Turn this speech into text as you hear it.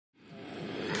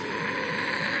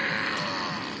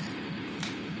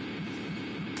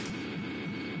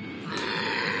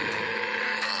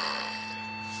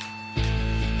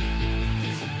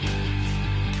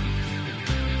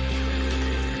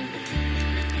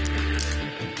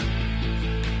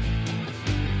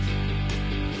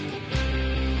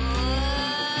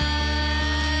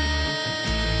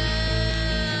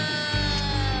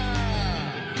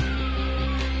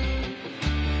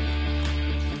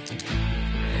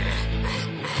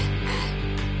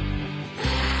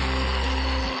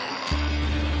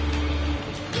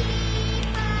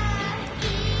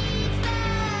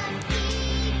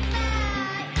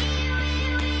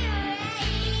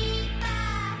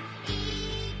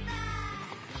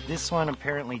This one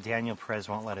apparently Daniel Perez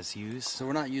won't let us use. So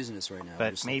we're not using this right now.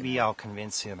 But maybe I'll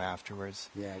convince him afterwards.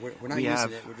 Yeah, we're not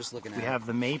using it. We're just looking at it. We have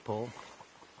the maple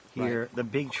here, the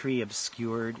big tree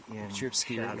obscured in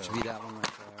shadow. Which would be that one right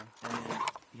there. And then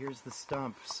here's the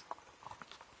stumps.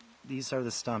 These are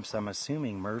the stumps I'm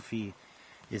assuming Murphy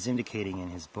is indicating in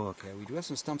his book. Yeah, we do have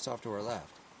some stumps off to our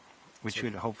left. Which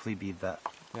would hopefully be that.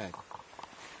 Right.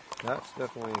 That's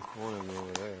definitely one of them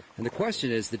over there. And the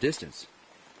question is the distance.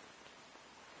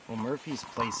 Well, Murphy's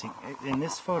placing... In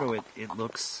this photo, it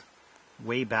looks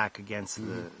way back against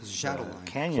the shadow line.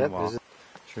 Canyon wall.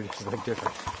 Sure does look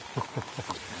different.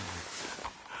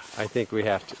 I think we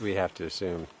have to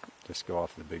assume just go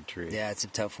off the big tree. Yeah, it's a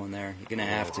tough one there. You're gonna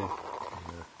have to.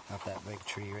 Off that big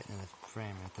tree right in the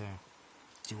frame right there.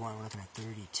 Do you want we're looking at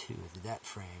 32? That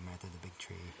frame right there, the big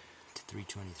tree, to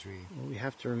 323. Well, we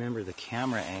have to remember the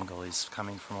camera angle is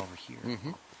coming from over here.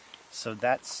 So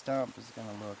that stump is going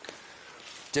to look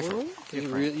different.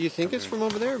 Different. You think it's from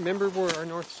over there? Remember where our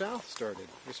north-south started?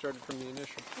 We started from the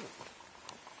initial point.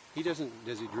 He doesn't.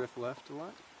 Does he drift left a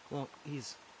lot? Well,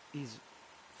 he's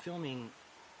filming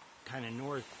kind of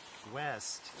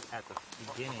northwest at the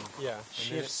beginning. Yeah.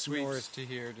 Shifts north to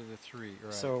here to the 3.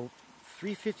 Right. So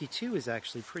 352 is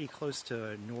actually pretty close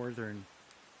to northern.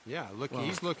 Yeah. Look,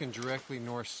 he's looking directly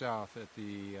north-south at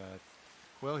the.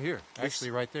 Well, here, actually,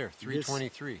 right there,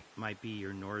 323. Might be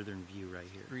your northern view right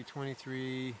here.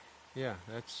 323. Yeah,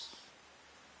 that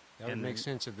would make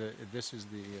sense. This is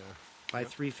the. By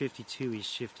 352, he's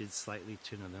shifted slightly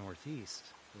to the northeast.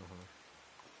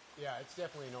 Yeah, it's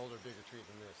definitely an older, bigger tree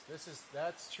than this.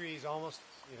 That's trees almost.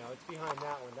 It's behind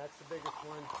that one. That's the biggest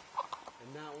one,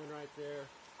 and that one right there.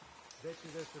 Bet you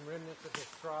there's some remnants of this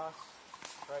cross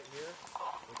right here,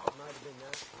 which might have been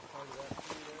that part of that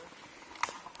tree there.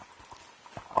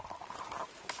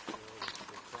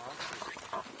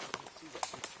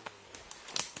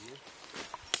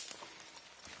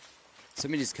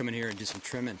 Somebody needs to come in here and do some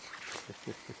trimming.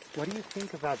 What do you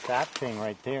think about that thing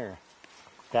right there?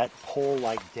 That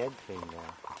pole-like dead thing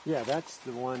there. Yeah, that's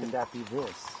the one. Could that be this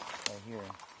right here?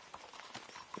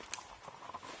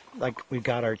 Like we've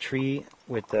got our tree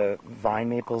with the vine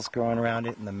maples growing around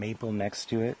it and the maple next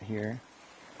to it here.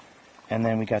 And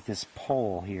then we got this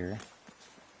pole here,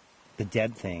 the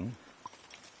dead thing,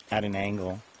 at an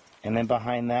angle. And then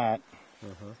behind that,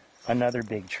 another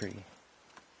big tree,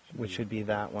 which would be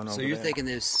that one over there. So you're thinking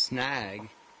this snag,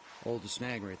 older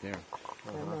snag right there.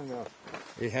 No.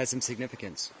 It has some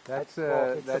significance. That's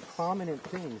a prominent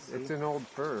thing. See? It's an old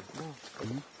fir.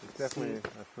 It's definitely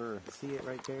a fir. See it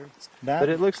right there? But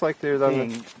it looks like there's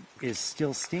thing is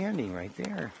still standing right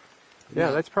there.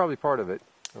 Yeah, that's probably part of it.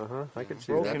 I can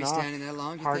see Will that. that be standing that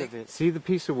long? Part of it. See the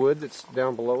piece of wood that's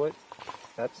down below it?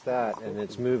 That's that, and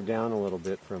it's moved down a little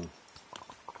bit from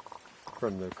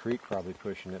the creek probably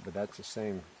pushing it, but that's the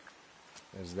same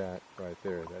as that right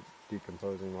there, that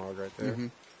decomposing log right there.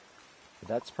 But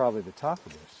that's probably the top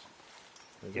of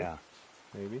this. Is it?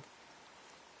 Maybe.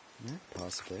 Yeah,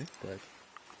 possibly, but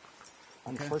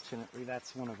unfortunately,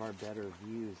 that's one of our better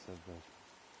views of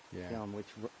the film, which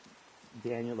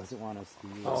Daniel doesn't want us to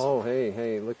use. Oh,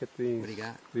 hey, look at these. What do you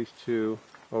got? These two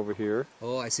over here.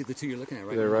 Oh, I see the two you're looking at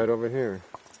right They're now. right over here.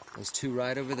 Those two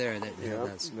right over there.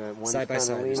 That's that one's side by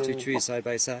side. There's two leaning. trees side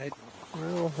by side.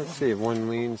 Well, let's see if one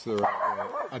leans the right way.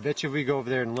 I bet you if we go over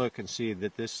there and look and see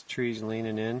that this tree's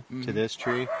leaning in to this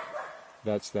tree,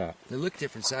 that's that. They look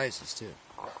different sizes too.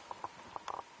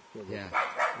 Yeah.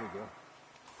 There you go.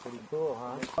 Pretty cool,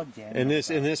 huh? In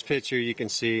this picture, you can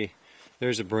see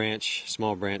there's a branch,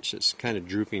 small branch that's kind of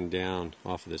drooping down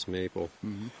off of this maple.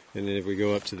 And then if we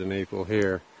go up to the maple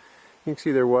here, you can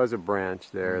see there was a branch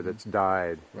there that's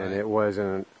died, and it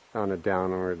wasn't on a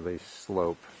downwardly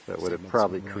slope that would have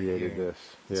probably created this.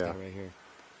 This guy right here.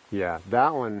 Yeah,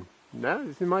 that one.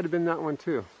 It might have been that one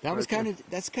too. That was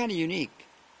that's kind of unique.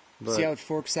 But see how it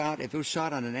forks out? If it was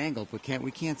shot on an angle, but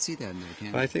we can't see that in there,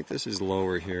 can we? I think this is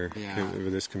lower here. Yeah.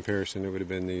 With this comparison, it would have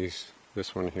been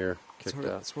this one here kicked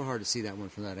out. It's real hard to see that one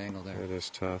from that angle there. That is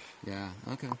tough. Yeah.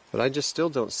 Okay. But I just still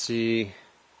don't see.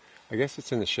 I guess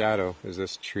it's in the shadow. Is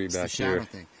this tree It's back the shadow here?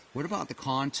 thing. What about the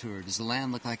contour? Does the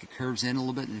land look like it curves in a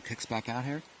little bit and it kicks back out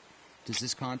here? Does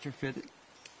this contour fit it?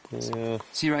 Yeah.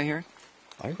 See right here?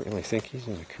 I really think he's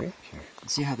in the creek here.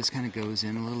 See how this kind of goes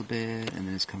in a little bit and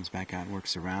then this comes back out and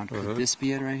works around? Could this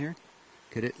be it right here?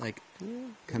 Could it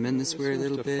come in this way a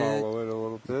little bit? Follow it a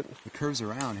little bit. It curves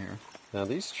around here. Now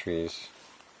these trees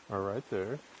are right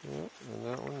there. Yeah, and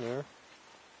that one there.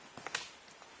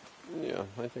 Yeah,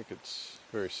 I think it's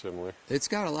very similar. It's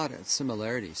got a lot of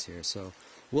similarities here, so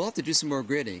we'll have to do some more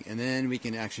gridding and then we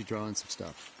can actually draw in some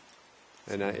stuff.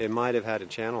 And it might have had a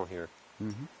channel here.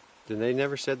 Then they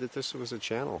never said that this was a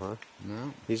channel, huh?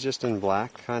 No. He's just in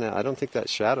black, kind of. I don't think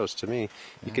that's shadows to me.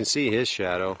 You can see his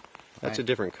shadow. That's a Right.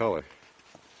 different color.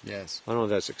 Yes. I don't know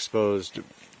if that's exposed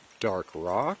dark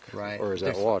rock, Right. or is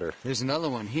that There's- water? There's another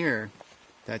one here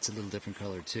that's a little different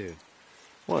color too.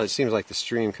 Well, it seems like the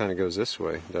stream kind of goes this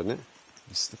way, doesn't it?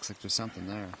 This looks like there's something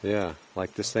there. Yeah,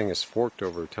 like this thing is forked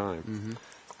over time.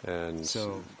 Mm-hmm. And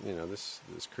So- you know, this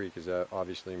creek is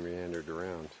obviously meandered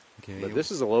around. Okay. But this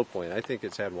is a low point. I think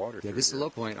it's had water. Yeah, through this is the here. low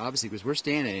point, obviously, because we're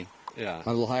standing Yeah. a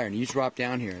little higher, and you drop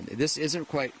down here. And this isn't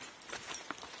quite.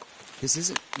 This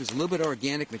isn't. There's a little bit of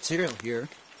organic material here.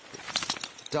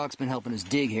 Dog's been helping us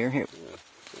dig here. Here,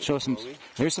 show us some.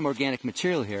 There's some organic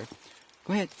material here.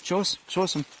 Go ahead, show us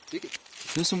some. Dig it.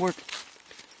 Do some work.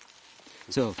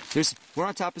 So we're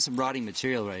on top of some rotting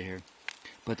material right here,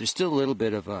 but there's still a little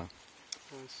bit of I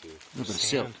see.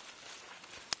 silt.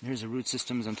 There's the root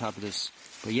systems on top of this.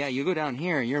 But yeah, you go down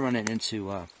here, you're running into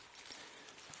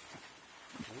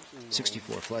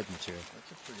 64 flood material.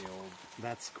 That's a pretty old.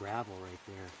 That's gravel right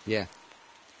there. Yeah,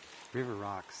 River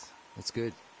rocks. that's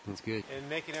good. That's good. In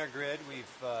making our grid, we've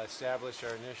established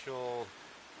our initial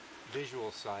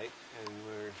visual site, and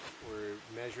we're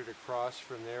measured across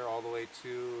from there all the way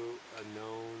to a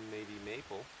known maybe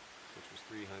maple, which was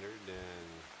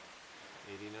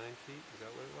 389 feet. Is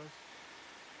that what it was?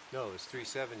 No, it was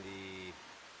 370.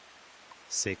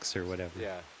 6 or whatever.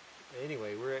 Yeah.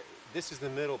 Anyway, this is the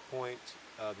middle point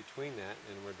between that,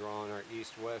 and we're drawing our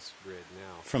east-west grid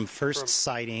now. From first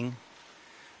sighting,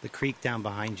 the creek down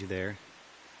behind you there,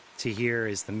 to here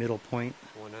is the middle point.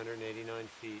 189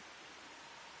 feet,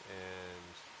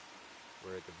 and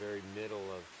we're at the very middle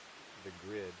of the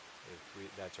grid.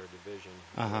 That's our division,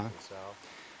 north and south.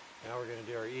 Now we're going to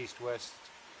do our east-west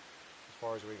as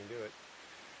far as we can do it.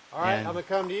 All right, And- I'm going to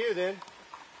come to you then.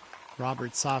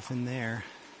 Robert's off in there.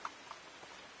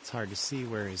 It's hard to see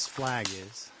where his flag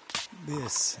is.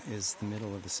 This is the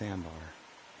middle of the sandbar.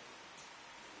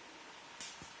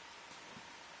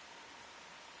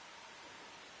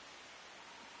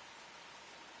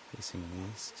 Facing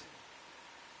east.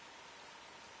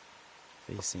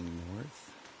 Facing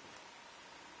north.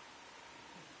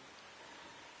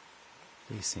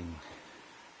 Facing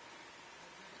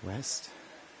west.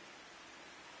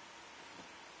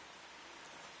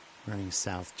 Running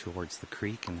south towards the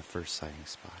creek and the first sighting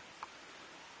spot.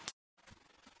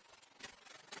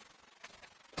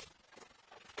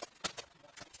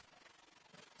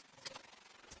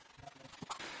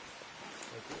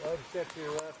 Step to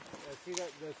your left. See those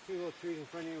two little trees in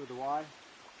front of you with the Y?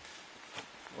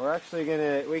 We're actually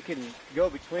we can go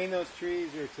between those trees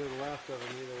or to the left of them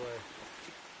either way.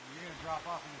 You're going to drop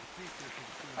off into the creek here.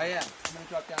 Oh yeah, I'm gonna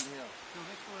drop down the hill.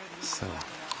 So,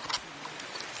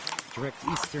 direct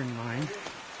eastern line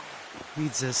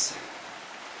leads us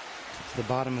to the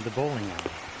bottom of the bowling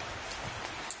alley.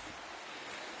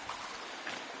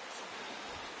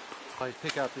 I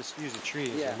pick out use a tree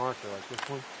as Yeah. a marker like this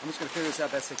one. I'm just gonna figure this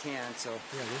out best I can. So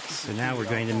So now we're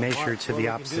going to measure to the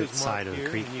opposite side of the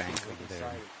creek bank over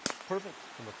there. Perfect.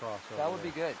 Come across. that would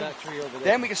be good. That tree over there.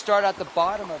 Then we can start at the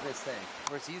bottom of this thing,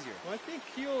 where it's easier. Well, I think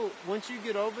once you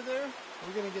get over there,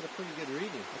 we're going to get a pretty good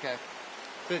reading. Okay.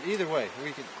 But either way,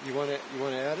 you want to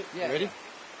add it? Yeah. Ready? Yeah.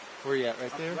 Where you at?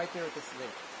 Right there. Right there at this thing.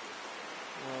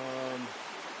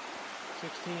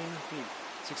 16 feet.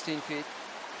 16 feet.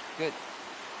 Good.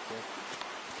 Okay.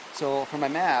 So for my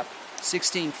map,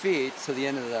 16 feet to the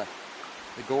end of the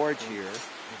gorge here,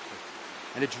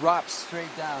 and it drops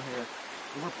straight down here.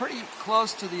 And we're pretty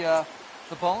close to the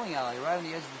bowling alley, right on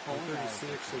the edge of the bowling alley.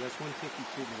 36, so that's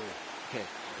 152 to there. Okay,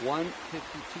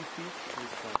 152 feet.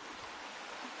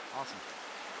 Awesome.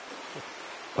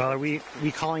 Well, are we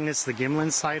calling this the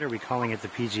Gimlin site or are we calling it the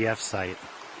PGF site?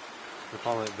 We're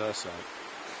calling it the site.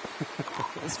 I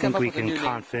think we can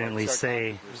confidently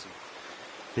say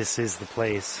this is the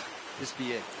place. This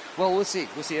be it. Well, we'll see.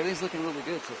 We'll see. Everything's looking really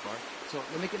good so far. So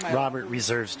let me get my. Robert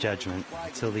reserves judgment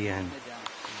until the end,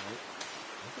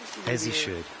 as he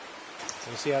should.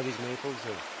 You see how these maples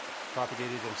have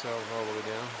propagated themselves all the way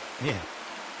down? Yeah.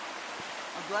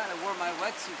 I'm glad I wore my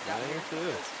wetsuit down Yeah, here. me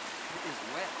too. It is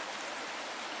wet.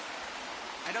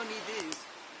 I don't need these.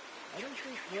 I don't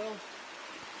think, well,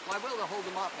 Well, I will to hold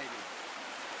them up, maybe.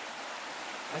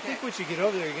 I think once you get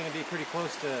over there, you're going to be pretty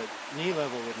close to knee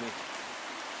level with me.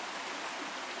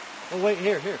 Oh, wait,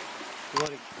 here. You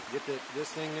want to get this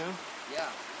thing now? Yeah.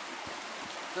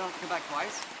 So don't come back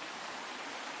twice?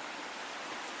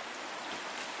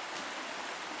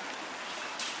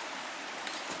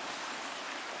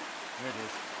 There it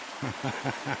is.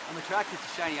 I'm attracted to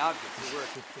shiny objects. It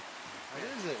works. What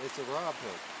is it? It's a Rob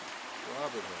hook.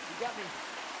 Robert hook. You got me.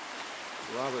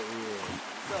 Robert rule.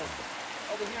 So,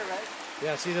 over here, right?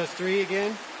 Yeah, see those three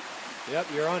again? Yep,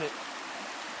 you're on it.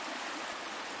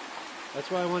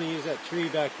 That's why I want to use that tree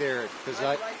back there, because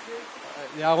Right tree?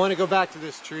 yeah, I want to go back to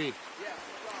this tree, Yeah, no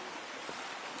problem.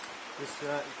 just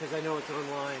because I know it's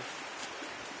online.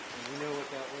 And we know what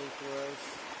that length was.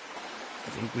 I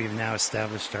think we've now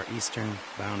established our eastern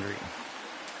boundary.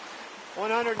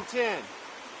 110. The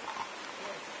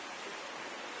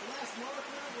last marker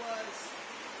was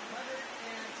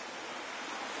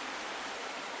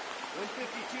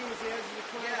 152 was the edge of the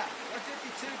cliff. Yeah,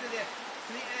 152 to the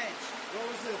edge. What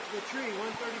was the tree?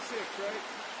 136, right?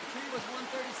 The tree was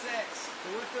 136. So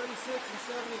 136 and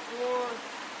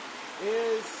 74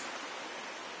 is,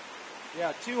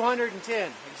 yeah,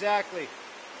 210, exactly.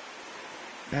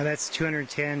 Now that's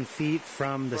 210 feet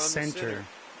from the center.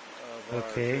 Of our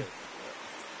Okay. tree.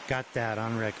 Got that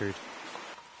on record.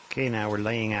 Okay, now we're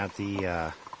laying out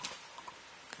the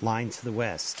line to the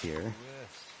west here.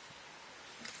 Yes.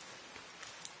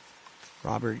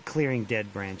 Robert clearing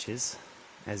dead branches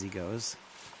as he goes.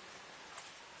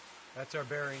 That's our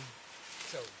bearing.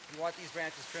 So, you want these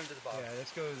branches trimmed to the bottom? Yeah,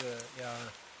 let's go to the,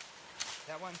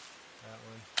 That one that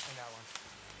one. and that one.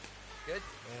 Good?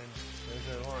 And there's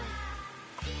our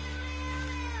line.